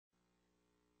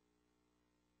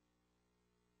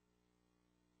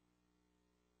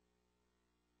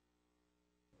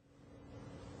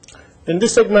In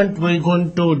this segment, we're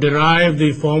going to derive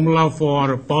the formula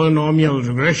for polynomial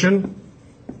regression.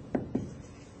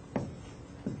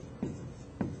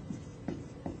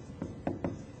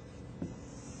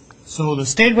 So the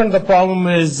statement of the problem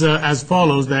is as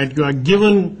follows, that you are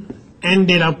given n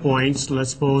data points, let's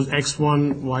suppose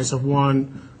x1, y sub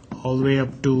 1, all the way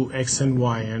up to xn,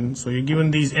 yn. So you're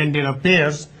given these n data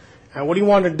pairs, and what you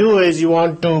want to do is you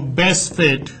want to best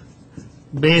fit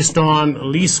based on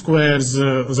least squares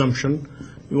assumption.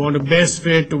 You want to best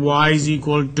fit y is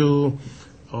equal to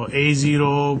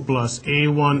a0 plus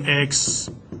a1x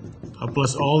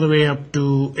plus all the way up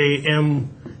to am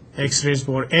x raised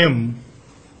to the power m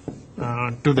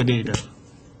to the data.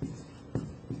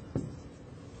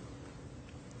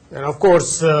 And of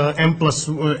course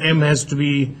m has to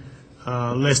be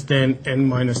less than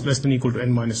equal to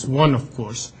n minus 1, of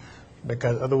course,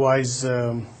 because otherwise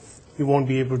you won't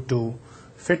be able to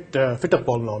fit a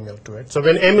polynomial to it. So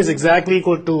when m is exactly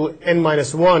equal to n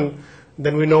minus 1,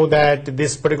 then we know that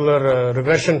this particular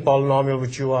regression polynomial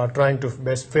which you are trying to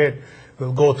best fit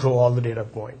will go through all the data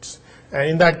points, and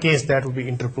in that case that will be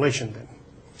interpolation then.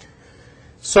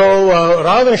 So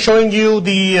rather than showing you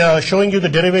the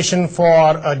derivation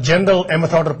for a general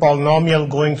mth order polynomial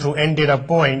going through n data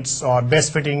points or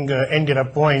best fitting n data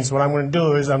points, what I'm going to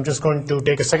do is I'm just going to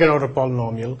take a second order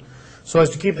polynomial so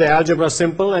as to keep the algebra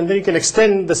simple, and then you can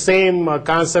extend the same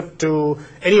concept to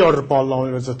any order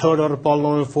polynomial. It's a third order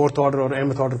polynomial, fourth order, or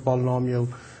mth order polynomial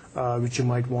which you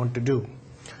might want to do.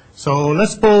 So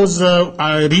let's suppose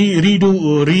I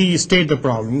restate the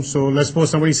problem. So let's suppose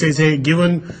somebody says, hey,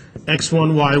 given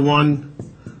x1, y1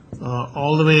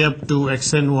 all the way up to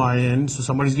xn, yn, so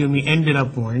somebody's giving me n data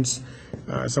points.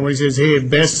 Somebody says, hey,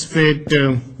 best fit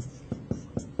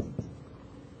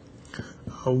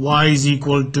y is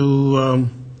equal to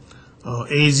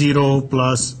a0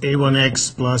 plus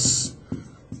a1x plus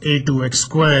a2x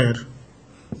squared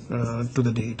to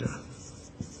the data.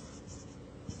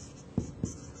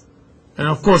 And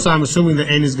of course, I'm assuming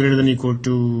that n is greater than equal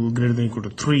to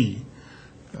 3.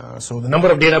 So the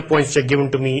number of data points which are given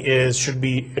to me should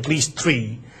be at least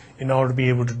 3 in order to be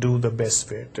able to do the best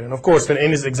fit. And of course, when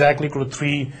n is exactly equal to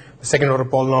 3, the second order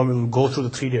polynomial will go through the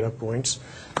 3 data points.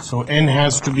 So n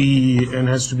has to be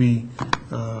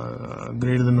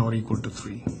greater than or equal to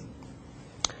 3.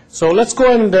 So let's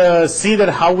go and see that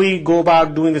how we go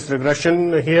about doing this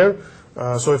regression here.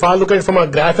 So if I look at it from a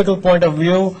graphical point of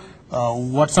view,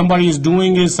 what somebody is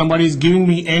doing is somebody is giving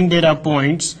me n data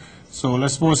points. So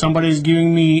let's suppose somebody is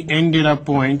giving me n data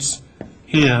points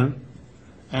here,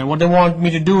 and what they want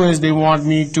me to do is they want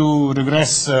me to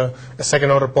regress a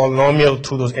second order polynomial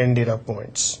through those n data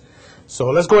points. So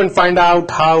let's go and find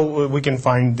out how we can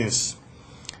find this.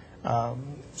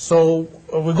 So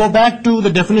we go back to the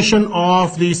definition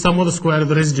of the sum of the square of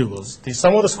the residuals. The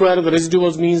sum of the square of the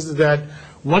residuals means that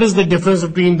what is the difference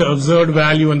between the observed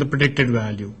value and the predicted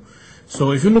value.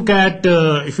 So if you look at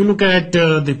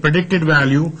the predicted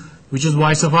value, which is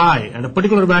y sub I, and a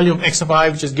particular value of x sub I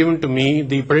which is given to me,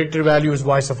 the predicted value is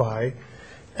y sub I,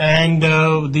 and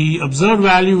the observed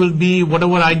value will be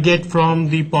whatever I get from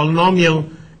the polynomial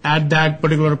at that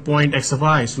particular point x of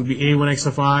I. So it will be a1 x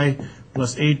of I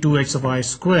plus a2 x of I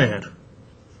squared.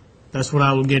 That's what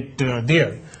I will get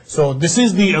there. So this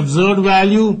is the observed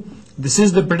value, this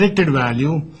is the predicted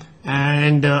value,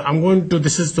 and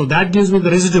so that gives me the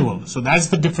residual. So that's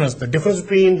the difference. The difference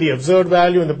between the observed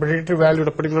value and the predicted value at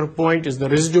a particular point is the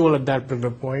residual at that particular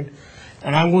point,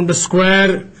 and I'm going to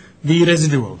square the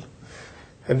residual.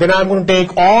 And then I'm going to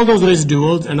take all those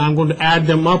residuals and I'm going to add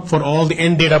them up for all the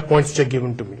n data points which are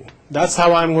given to me. That's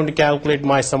how I'm going to calculate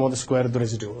my sum of the square of the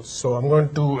residuals. So I'm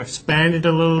going to expand it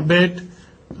a little bit.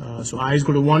 So I is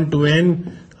equal to 1 to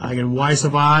n. I get y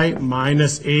sub I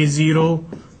minus a0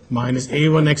 minus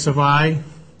a1 x of I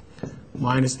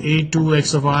minus a2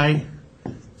 x of I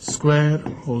square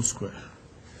whole square.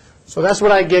 So that's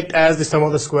what I get as the sum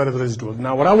of the square of the residuals.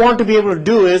 Now what I want to be able to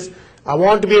do is I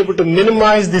want to be able to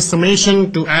minimize this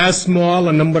summation to as small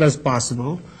a number as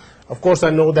possible. Of course, I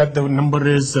know that the number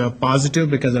is positive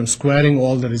because I'm squaring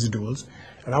all the residuals,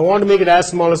 and I want to make it as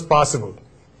small as possible.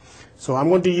 So I'm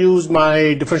going to use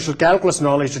my differential calculus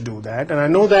knowledge to do that, and I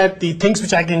know that the things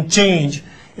which I can change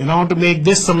in order to make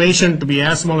this summation to be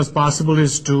as small as possible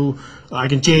is I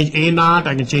can change a naught,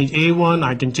 I can change a1,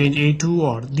 I can change a2,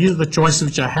 or these are the choices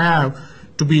which I have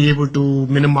to be able to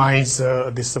minimize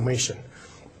this summation.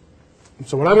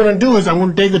 So what I'm going to do is I'm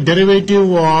going to take the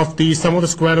derivative of the sum of the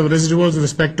square of the residuals with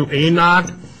respect to a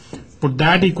naught, put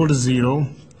that equal to 0,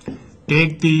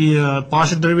 take the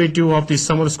partial derivative of the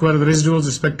sum of the square of the residuals with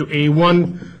respect to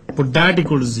a1, put that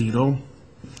equal to 0,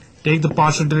 take the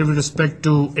partial derivative with respect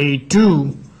to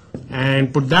a2,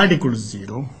 and put that equal to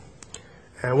 0.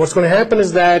 And what's going to happen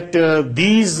is that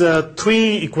these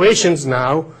three equations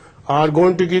now are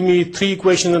going to give me three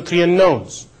equations and three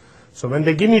unknowns. So when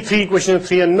they give me three equations and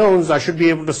three unknowns, I should be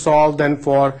able to solve then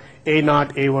for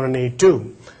A0, A1, and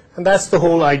A2. And that's the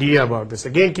whole idea about this.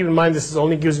 Again, keep in mind this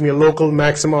only gives me a local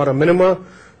maxima or a minima.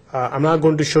 I'm not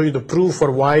going to show you the proof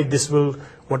for why this will,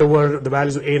 whatever the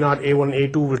values of A0,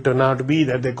 A1, A2 will turn out to be,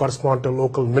 that they correspond to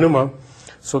local minima,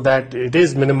 so that it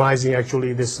is minimizing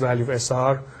actually this value of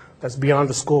SR. That's beyond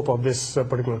the scope of this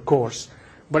particular course.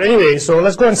 But anyway, so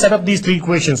let's go and set up these three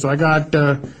equations. So I got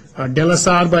del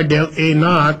SR by del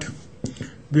A0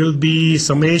 will be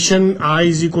summation I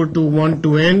is equal to 1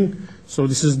 to n. So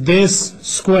this is this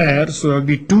square, so it will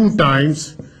be 2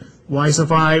 times y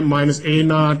sub I minus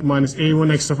A0 minus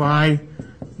A1 x of I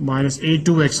minus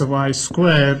A2 x of I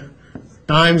square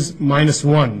times minus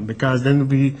 1, because then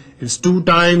it's 2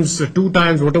 times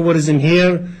whatever is in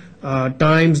here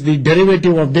times the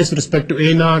derivative of this with respect to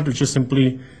A0, which is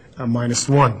simply minus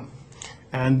 1.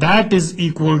 And that is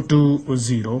equal to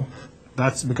 0.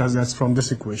 That's because that's from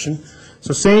this equation.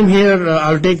 So same here,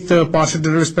 I'll take the partial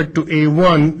derivative with respect to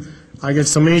A1. I get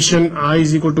summation I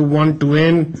is equal to 1 to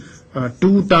n,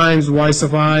 2 times y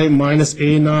sub I minus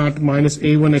A0 minus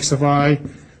A1 x of I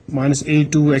minus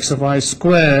A2 x of I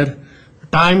square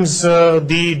times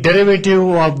the derivative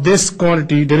of this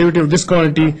quantity,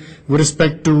 with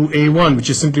respect to A1, which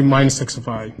is simply minus x of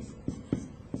I.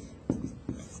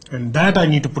 And that I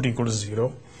need to put equal to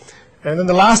 0. And then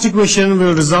the last equation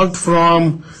will result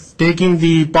from taking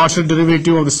the partial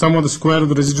derivative of the sum of the square of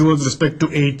the residuals with respect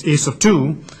to a sub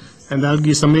 2. And that will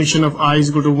be summation of I is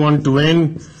equal to 1 to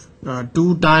n,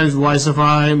 2 times y sub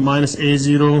I minus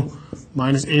A0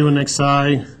 minus A1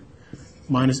 xi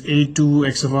minus A2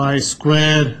 x of I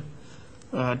square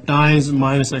times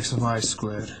minus x of I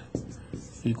square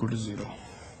equal to 0.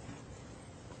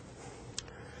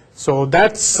 So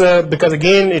that's because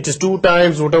again it is 2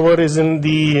 times whatever is in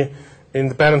the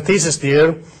parenthesis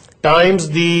there times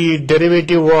the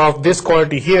derivative of this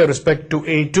quantity here with respect to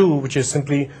A2, which is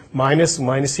simply minus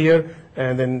here,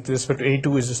 and then with respect to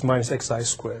A2 is just minus xi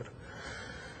square.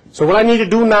 So what I need to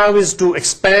do now is to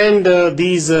expand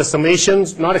these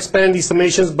summations, not expand these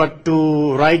summations, but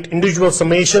to write individual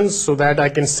summations so that I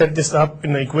can set this up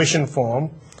in the equation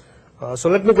form. So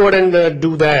let me go ahead and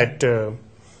do that.